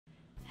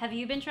Have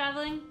you been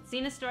traveling?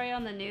 Seen a story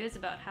on the news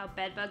about how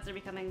bedbugs are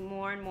becoming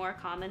more and more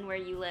common where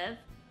you live?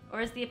 Or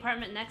is the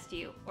apartment next to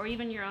you, or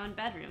even your own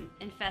bedroom,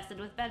 infested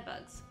with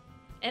bedbugs?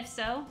 If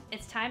so,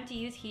 it's time to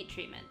use heat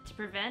treatment to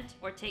prevent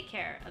or take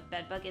care of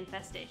bedbug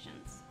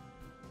infestations.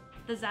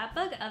 The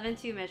ZappBug Oven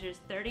 2 measures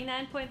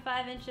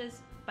 39.5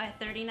 inches by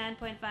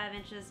 39.5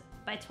 inches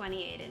by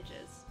 28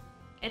 inches.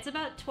 It's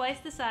about twice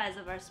the size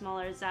of our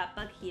smaller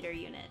ZappBug heater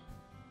unit.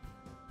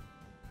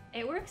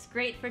 It works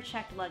great for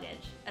checked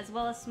luggage, as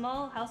well as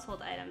small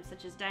household items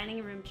such as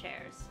dining room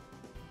chairs.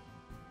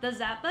 The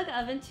ZappBug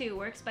Oven 2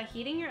 works by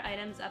heating your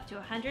items up to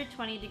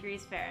 120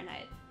 degrees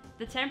Fahrenheit,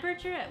 the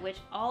temperature at which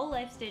all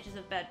life stages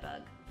of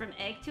bedbug, from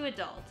egg to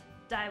adult,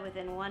 die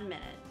within 1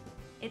 minute.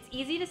 It's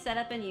easy to set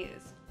up and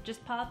use.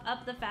 Just pop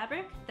up the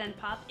fabric, then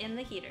pop in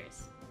the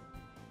heaters.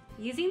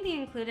 Using the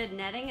included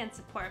netting and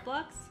support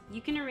blocks, you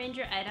can arrange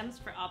your items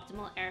for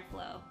optimal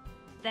airflow.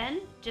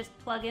 Then, just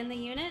plug in the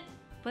unit,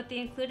 put the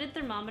included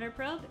thermometer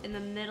probe in the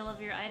middle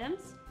of your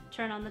items,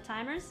 turn on the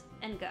timers,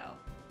 and go.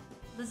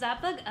 The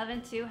ZappBug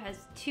Oven 2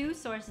 has 2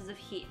 sources of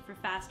heat for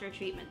faster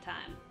treatment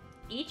time.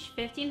 Each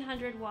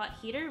 1500 watt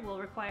heater will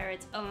require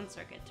its own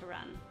circuit to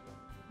run.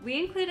 We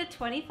include a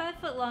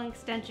 25-foot long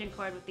extension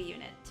cord with the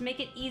unit to make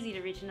it easy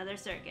to reach another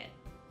circuit.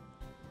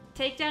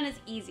 Takedown is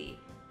easy,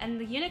 and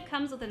the unit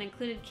comes with an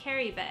included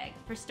carry bag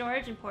for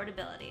storage and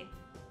portability.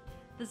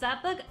 The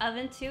ZappBug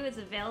Oven 2 is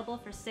available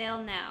for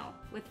sale now,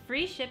 with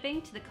free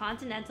shipping to the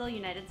continental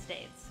United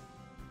States.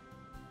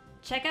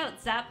 Check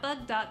out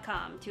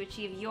ZappBug.com to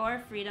achieve your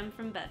freedom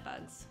from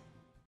bedbugs.